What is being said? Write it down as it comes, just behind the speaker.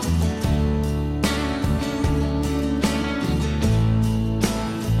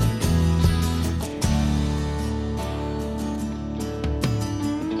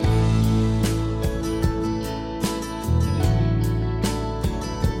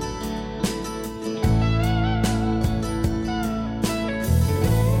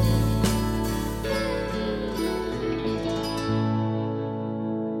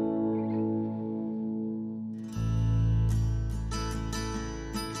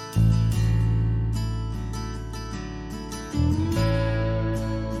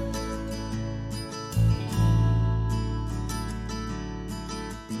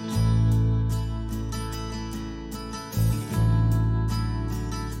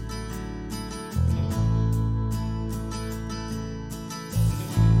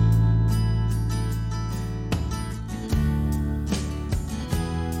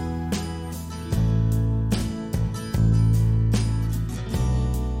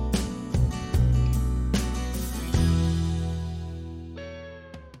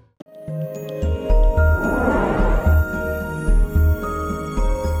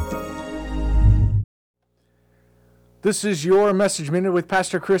This is your Message Minute with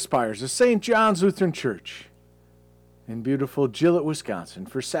Pastor Chris Byers of St. John's Lutheran Church in beautiful Gillett, Wisconsin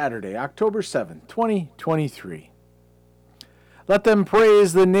for Saturday, October 7th, 2023. Let them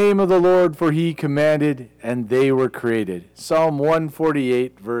praise the name of the Lord, for he commanded and they were created. Psalm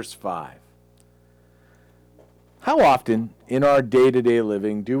 148, verse 5. How often in our day-to-day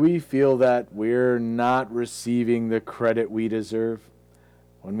living do we feel that we're not receiving the credit we deserve?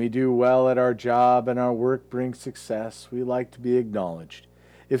 When we do well at our job and our work brings success, we like to be acknowledged.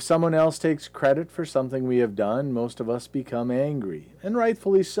 If someone else takes credit for something we have done, most of us become angry, and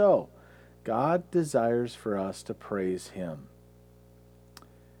rightfully so. God desires for us to praise him.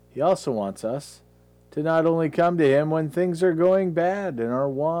 He also wants us to not only come to him when things are going bad and our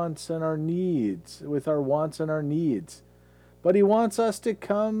wants and our needs, with our wants and our needs, but he wants us to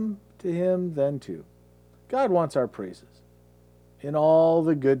come to him then too. God wants our praises in all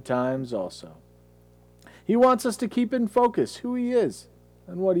the good times also. He wants us to keep in focus who he is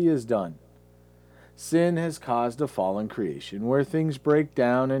and what he has done. Sin has caused a fallen creation where things break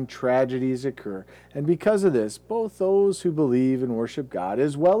down and tragedies occur, and because of this, both those who believe and worship God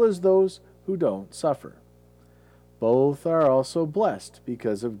as well as those who don't suffer. Both are also blessed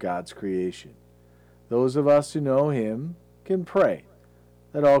because of God's creation. Those of us who know him can pray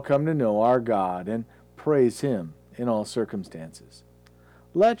that all come to know our God and praise him in all circumstances.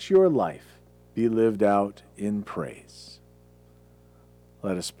 Let your life be lived out in praise.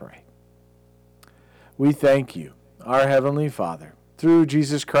 Let us pray. We thank you, our Heavenly Father, through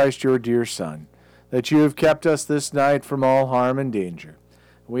Jesus Christ, your dear Son, that you have kept us this night from all harm and danger.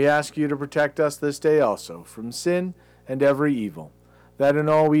 We ask you to protect us this day also from sin and every evil, that in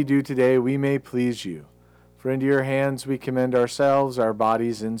all we do today we may please you. For into your hands we commend ourselves, our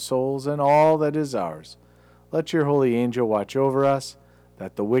bodies and souls, and all that is ours. Let your holy angel watch over us,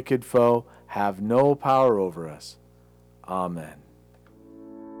 that the wicked foe have no power over us. Amen.